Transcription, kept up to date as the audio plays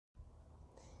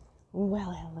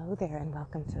Well, hello there, and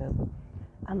welcome to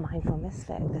A Mindful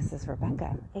Misfit. This is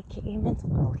Rebecca, aka Mental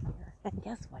Girl here. And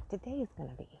guess what? Today is going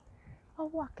to be a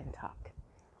walk and talk.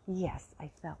 Yes, I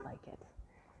felt like it.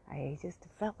 I just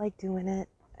felt like doing it.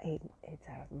 It's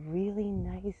a really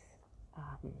nice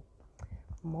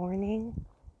morning.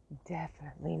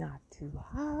 Definitely not too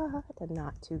hot and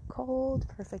not too cold.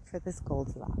 Perfect for this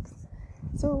Goldilocks.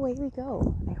 So away we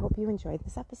go. I hope you enjoyed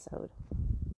this episode.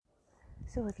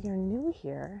 So if you're new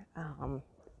here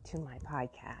to my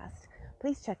podcast,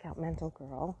 please check out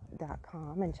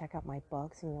mentalgirl.com and check out my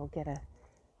books, and you'll get a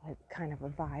kind of a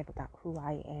vibe about who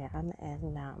I am.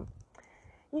 And,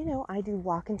 I do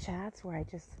walk and chats where I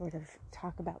just sort of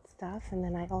talk about stuff. And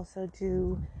then I also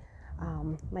do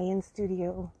my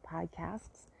in-studio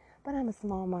podcasts. But I'm a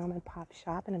small mom and pop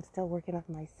shop, and I'm still working on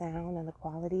my sound and the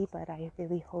quality. But I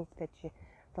really hope that you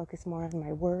focus more on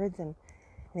my words, and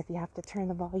if you have to turn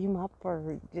the volume up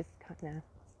or just kind of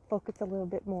focus a little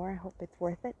bit more, I hope it's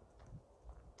worth it.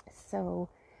 So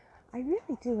I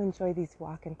really do enjoy these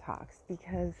walk and talks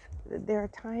because there are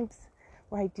times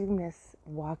where I do miss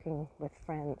walking with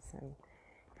friends and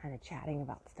kind of chatting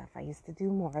about stuff. I used to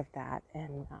do more of that.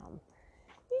 And,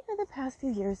 the past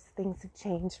few years, things have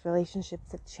changed.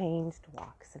 Relationships have changed.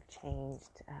 Walks have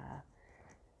changed.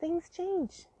 Things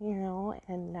change,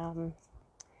 and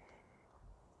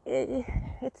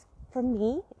it's for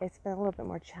me, it's been a little bit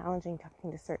more challenging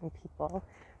talking to certain people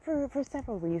for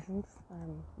several reasons.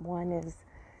 One is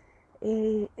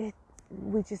we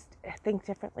just think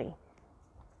differently.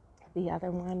 The other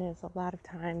one is a lot of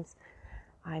times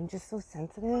I'm just so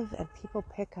sensitive, and people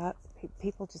pick up,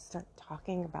 people just start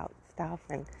talking about stuff,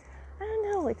 and I don't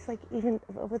know, it's like even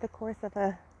over the course of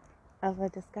a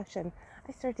discussion,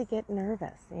 I start to get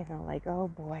nervous, like, oh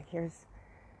boy, here's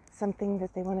something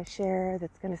that they want to share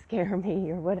that's going to scare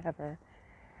me or whatever.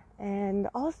 And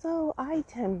also, I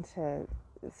tend to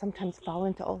sometimes fall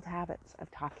into old habits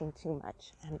of talking too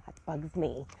much, and that bugs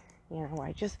me. Where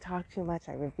I just talk too much,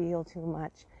 I reveal too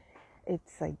much.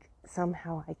 It's like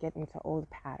somehow I get into old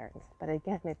patterns. But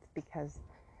again, it's because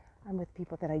I'm with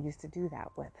people that I used to do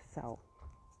that with. So,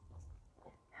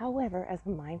 however, as a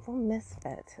mindful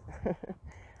misfit,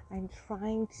 I'm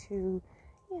trying to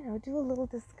do a little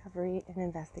discovery and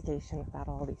investigation about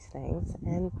all these things,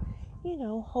 and,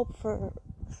 hope for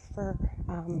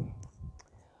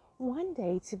one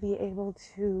day to be able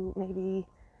to maybe,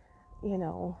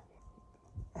 what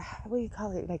do you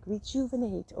call it, like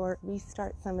rejuvenate or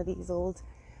restart some of these old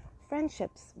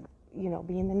friendships,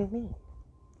 being the new me.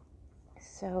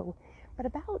 So, but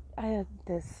about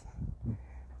this,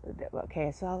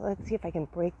 okay, so let's see if I can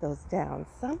break those down.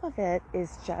 Some of it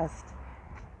is just,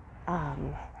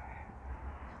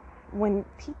 when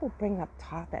people bring up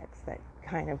topics that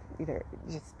kind of either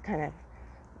just kind of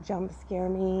jump scare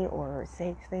me or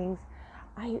say things,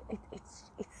 it's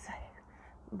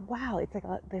wow, it's like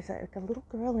there's like a little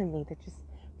girl in me that just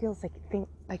feels like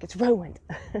it's ruined.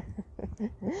 And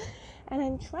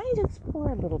I'm trying to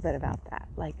explore a little bit about that.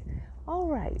 Like, all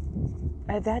right,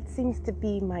 that seems to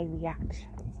be my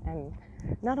reaction, and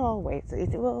not always.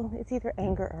 It's either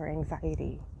anger or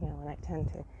anxiety, and I tend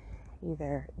to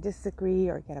either disagree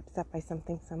or get upset by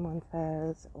something someone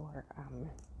says, or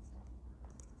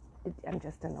I'm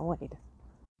just annoyed.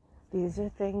 These are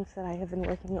things that I have been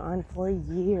working on for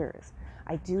years.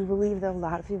 I do believe that a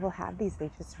lot of people have these. They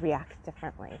just react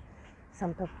differently.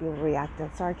 Some people react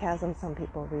in sarcasm. Some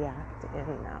people react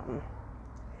in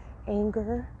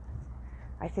anger.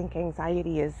 I think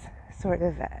anxiety is sort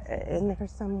of in there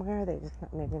somewhere. They're just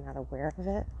maybe not aware of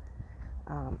it.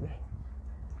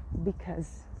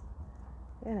 Because,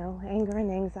 anger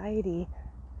and anxiety,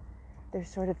 they're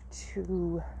sort of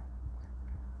two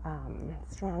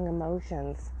strong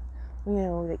emotions,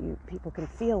 that people can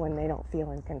feel when they don't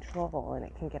feel in control, and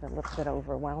it can get a little bit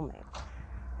overwhelming,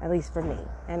 at least for me.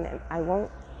 And I'm going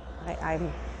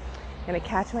to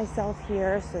catch myself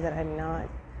here so that I'm not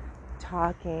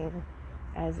talking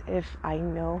as if I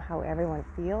know how everyone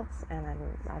feels, and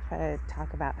I'll try to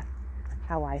talk about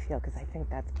how I feel, because I think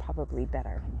that's probably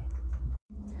better.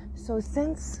 So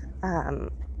since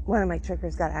one of my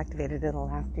triggers got activated in the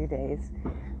last few days,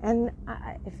 and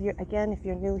if you're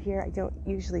new here, I don't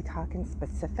usually talk in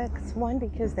specifics. One,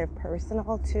 because they're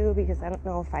personal. Two, because I don't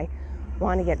know if I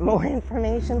want to get more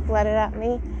information flooded at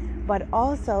me, but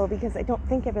also because I don't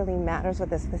think it really matters what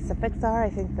the specifics are. I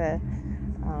think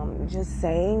just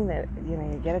saying that, you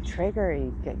get a trigger,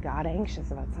 you got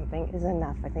anxious about something is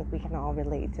enough. I think we can all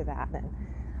relate to that. And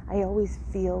I always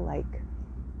feel like,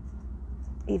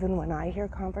 even when I hear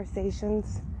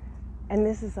conversations, and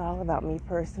this is all about me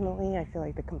personally, I feel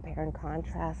like the compare and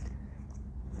contrast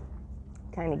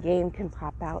kind of game can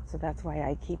pop out. So that's why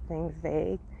I keep things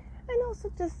vague. And also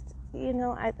just,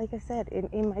 like I said,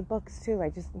 in my books too, I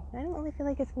don't really feel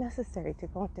like it's necessary to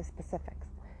go into specifics.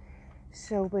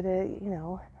 So, but,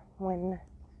 when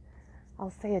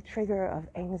I'll say a trigger of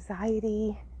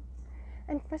anxiety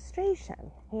and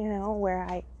frustration, where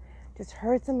I just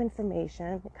heard some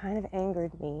information, it kind of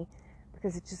angered me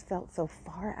because it just felt so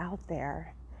far out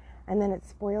there. And then it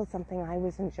spoiled something I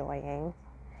was enjoying.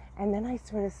 And then I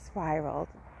sort of spiraled.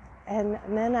 And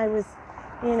then I was,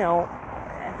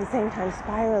 at the same time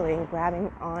spiraling, grabbing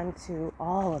onto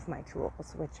all of my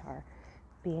tools, which are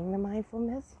being the mindful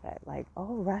misfit. Like,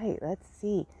 oh, right, let's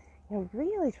see.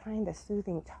 Really trying the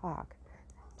soothing talk.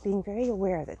 Being very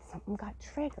aware that something got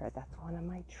triggered. That's one of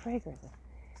my triggers.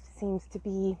 It seems to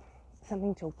be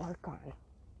something to work on.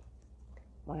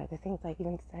 One of the things I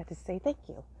even had to say, thank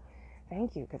you.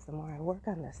 Thank you, because the more I work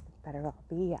on this, the better I'll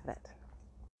be at it.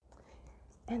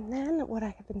 And then what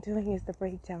I have been doing is the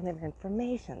breakdown of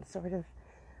information, sort of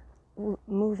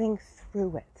moving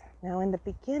through it. Now, in the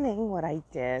beginning, what I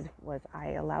did was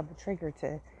I allowed the trigger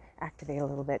to activate a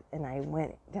little bit, and I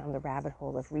went down the rabbit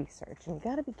hole of research. And you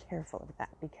got to be careful of that,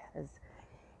 because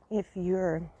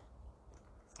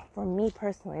for me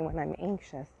personally, when I'm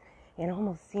anxious, it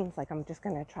almost seems like I'm just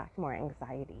going to attract more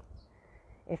anxiety.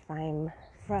 If I'm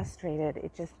frustrated,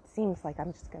 it just seems like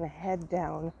I'm just going to head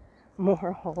down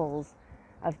more holes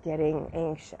of getting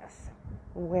anxious,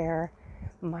 where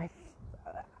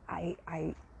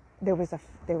there was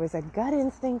a gut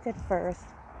instinct at first,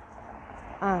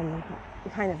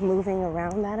 kind of moving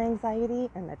around that anxiety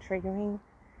and the triggering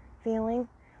feeling,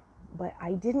 but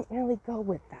I didn't really go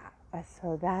with that.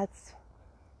 So that's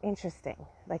interesting.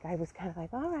 Like, I was kind of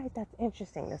like, all right, that's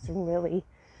interesting. This really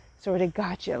sort of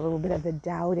got you a little bit of the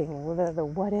doubting, a little bit of the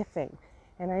what-ifing.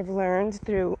 And I've learned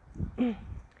through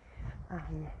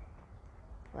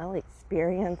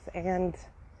experience and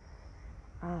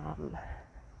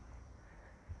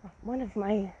one of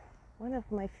my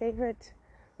favorite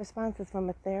responses from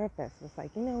a therapist was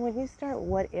like, when you start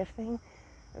what-ifing,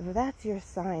 that's your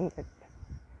sign that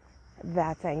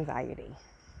that's anxiety.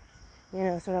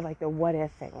 Sort of like the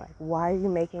what-ifing. Like, why are you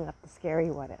making up the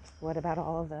scary what-ifs? What about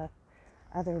all of the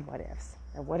other what-ifs?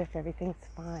 And what if everything's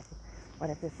fine? What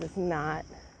if this is not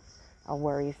a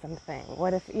worrisome thing?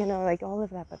 What if, like all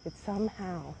of that, but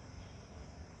somehow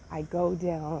I go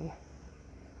down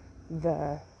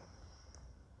the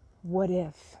what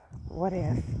if.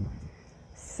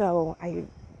 So I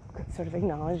sort of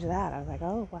acknowledge that. I was like,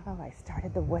 oh, wow, I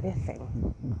started the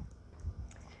what-ifing.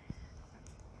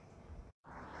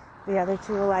 The other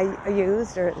tool I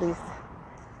used, or at least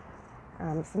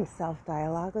some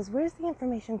self-dialogue, was, where's the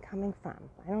information coming from?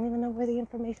 I don't even know where the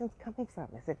information's coming from.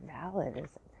 Is it valid? Is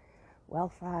it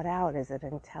well thought out? Is it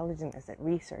intelligent? Is it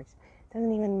research? It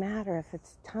doesn't even matter if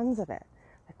it's tons of it.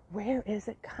 Like, where is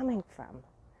it coming from?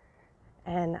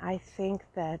 And I think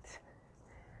that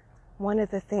one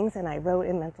of the things, and I wrote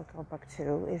in Mental Girl Book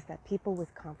 2, is that people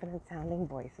with confident sounding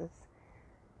voices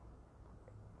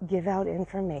give out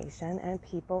information and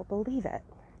people believe it.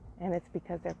 And it's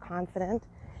because they're confident,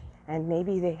 and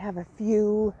maybe they have a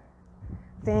few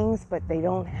things, but they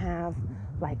don't have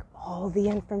like all the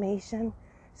information.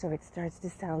 So it starts to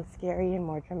sound scary and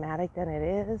more dramatic than it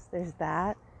is. There's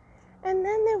that. And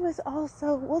then there was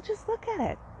also, well, just look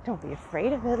at it. Don't be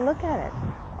afraid of it. Look at it.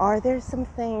 Are there some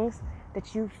things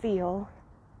that you feel,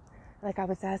 like I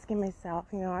was asking myself,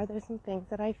 are there some things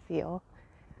that I feel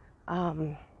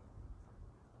I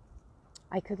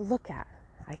could look at,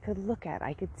 I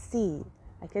could see,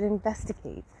 I could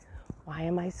investigate. Why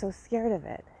am I so scared of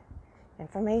it?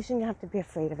 Information, you have to be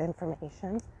afraid of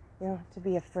information. You don't have to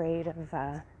be afraid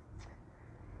of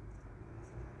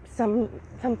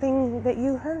something that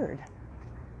you heard.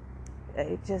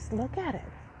 Just look at it.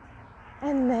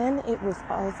 And then it was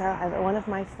also, one of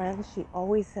my friends, she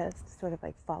always says to sort of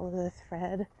like follow the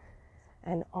thread,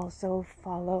 and also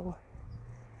follow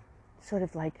sort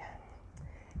of like,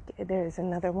 there's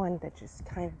another one that just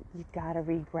kind of, you gotta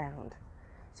reground.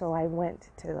 So I went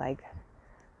to like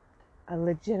a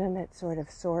legitimate sort of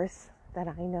source that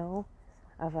I know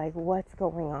of, like, what's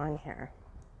going on here.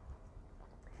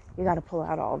 You got to pull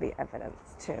out all the evidence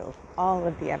too, all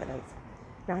of the evidence,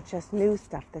 not just new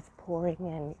stuff that's pouring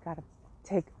in. You got to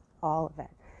take all of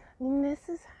it. I mean, this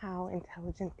is how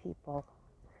intelligent people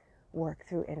work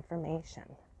through information.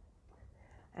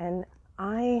 And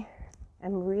I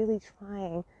am really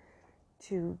trying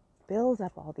to build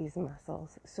up all these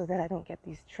muscles so that I don't get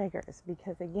these triggers.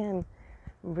 Because again,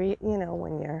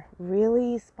 when you're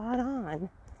really spot on,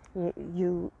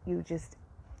 you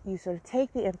sort of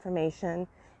take the information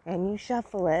and you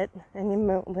shuffle it and you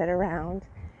move it around,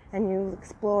 and you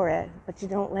explore it, but you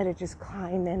don't let it just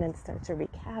climb in and start to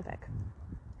wreak havoc.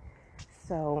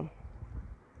 So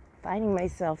finding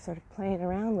myself sort of playing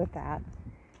around with that,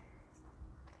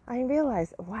 I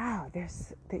realized, wow,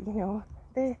 there's,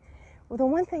 the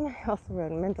one thing I also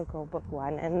wrote in Mental Goal Book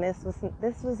 1, and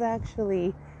this was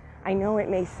actually, I know it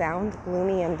may sound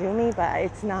gloomy and doomy, but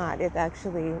it's not. It's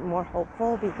actually more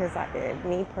hopeful because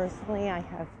me personally, I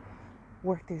have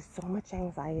worked through so much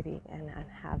anxiety and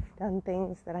have done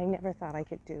things that I never thought I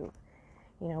could do,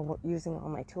 using all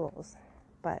my tools.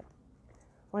 But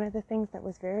one of the things that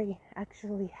was very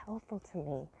actually helpful to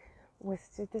me was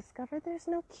to discover there's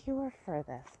no cure for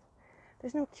this.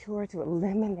 There's no cure to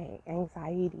eliminate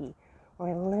anxiety or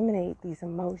eliminate these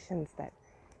emotions that,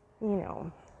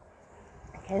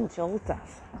 can jolt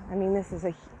us. I mean,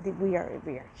 we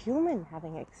are human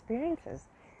having experiences.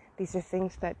 These are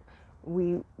things that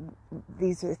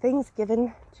these are things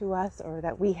given to us or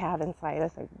that we have inside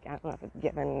us. I don't know if it's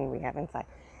given, we have inside,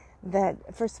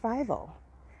 that for survival,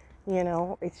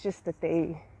 it's just that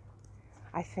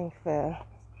I think the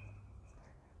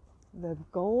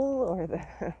goal or the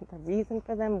reason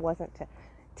for them wasn't to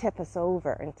tip us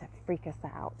over and to freak us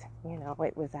out.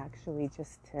 It was actually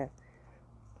just to,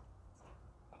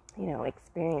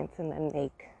 experience and then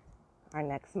make our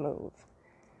next move.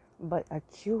 But a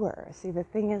cure, see, the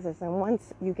thing is then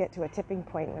once you get to a tipping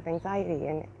point with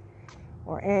anxiety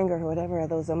or anger or whatever,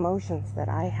 those emotions that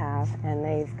I have, and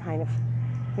they've kind of,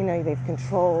 they've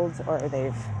controlled or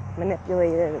they've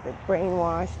manipulated or they've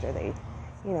brainwashed or they,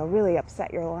 really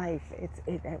upset your life.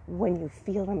 When you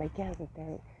feel them again,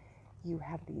 then you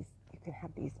can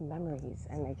have these memories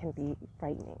and they can be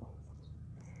frightening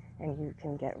and you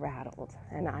can get rattled,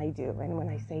 and I do. And when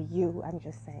I say you, I'm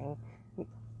just saying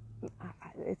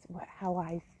it's how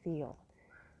I feel.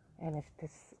 And if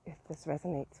this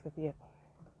resonates with you,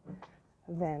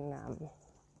 then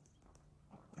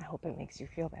I hope it makes you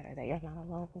feel better that you're not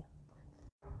alone.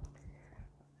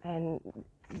 And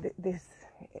this,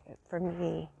 for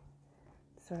me,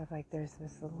 sort of like there's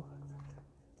this little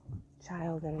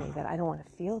child in me that I don't want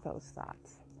to feel those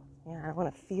thoughts. I don't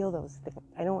want to feel those things.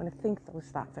 I don't want to think those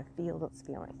thoughts or feel those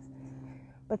feelings.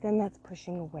 But then that's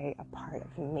pushing away a part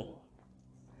of me.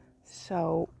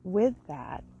 So with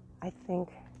that, I think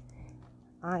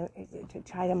to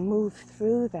try to move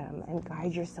through them and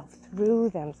guide yourself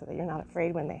through them so that you're not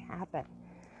afraid when they happen.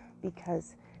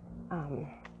 Because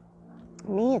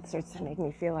it starts to make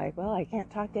me feel like, well, I can't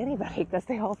talk to anybody because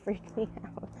they all freak me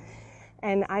out.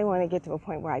 And I want to get to a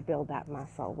point where I build that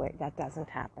muscle where that doesn't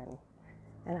happen.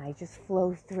 And I just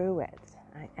flow through it.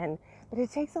 But it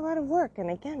takes a lot of work.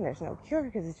 And again, there's no cure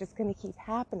because it's just going to keep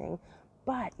happening.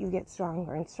 But you get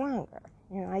stronger and stronger.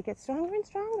 I get stronger and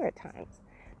stronger at times.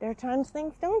 There are times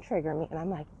things don't trigger me. And I'm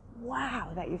like,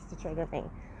 wow, that used to trigger me.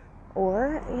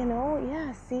 Or,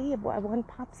 see, one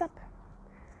pops up.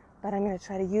 But I'm going to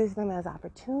try to use them as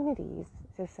opportunities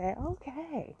to say,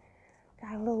 okay,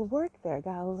 got a little work there,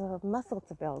 got a little muscle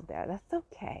to build there. That's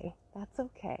okay. That's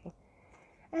okay.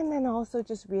 And then also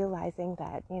just realizing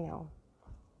that,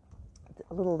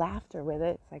 a little laughter with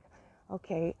it. It's like,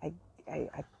 okay,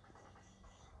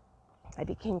 I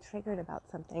became triggered about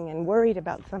something and worried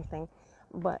about something,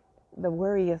 but the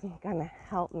worry isn't going to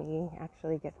help me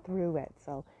actually get through it.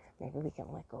 So maybe we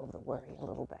can let go of the worry a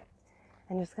little bit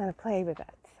and just kind of play with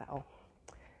it. So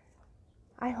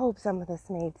I hope some of this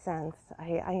made sense.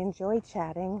 I enjoy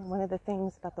chatting. One of the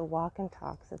things about the walk and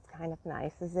talks that's kind of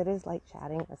nice is it is like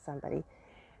chatting with somebody.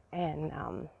 And,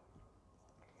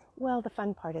 the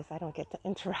fun part is I don't get to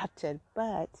interrupt it,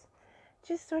 but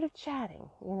just sort of chatting,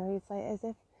 it's like as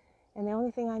if, and the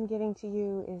only thing I'm giving to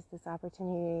you is this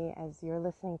opportunity as you're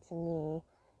listening to me,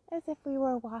 as if we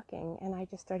were walking and I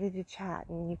just started to chat,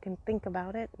 and you can think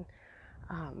about it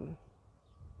and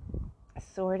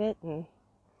sort it,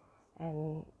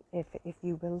 and if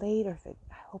you relate, or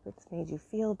I hope it's made you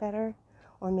feel better,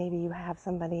 or maybe you have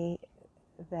somebody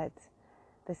that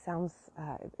this sounds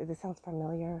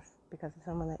familiar because of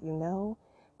someone that you know,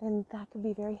 then that could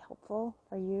be very helpful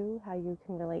for you, how you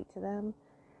can relate to them.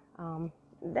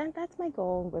 That's my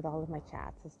goal with all of my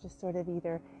chats. It's just sort of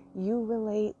either you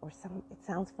relate or it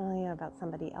sounds familiar about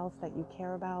somebody else that you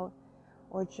care about,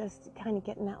 or just kind of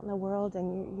getting out in the world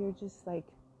and you're just like,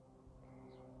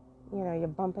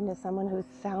 you bump into someone who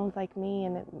sounds like me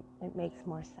and it makes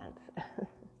more sense.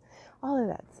 All of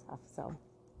that stuff. So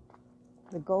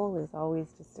the goal is always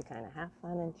just to kind of have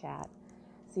fun and chat,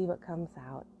 see what comes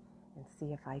out, and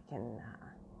see if I can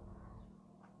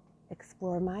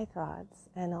explore my thoughts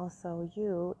and also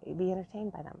you be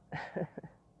entertained by them.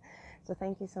 So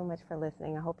thank you so much for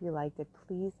listening. I hope you liked it.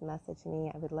 Please message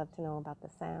me. I would love to know about the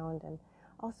sound and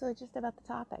Also, just about the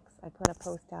topics. I put a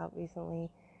post out recently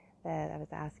that I was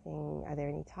asking, are there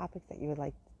any topics that you would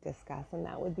like to discuss? And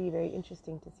that would be very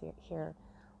interesting to hear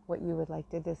what you would like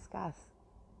to discuss,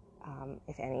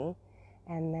 if any.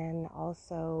 And then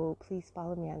also, please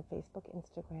follow me on Facebook,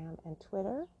 Instagram, and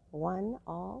Twitter,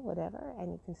 whatever.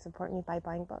 And you can support me by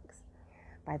buying books.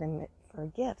 Buy them for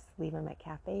gifts. Leave them at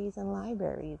cafes and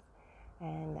libraries.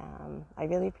 And I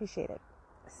really appreciate it.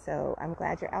 So I'm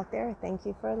glad you're out there. Thank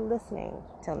you for listening.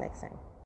 Till next time.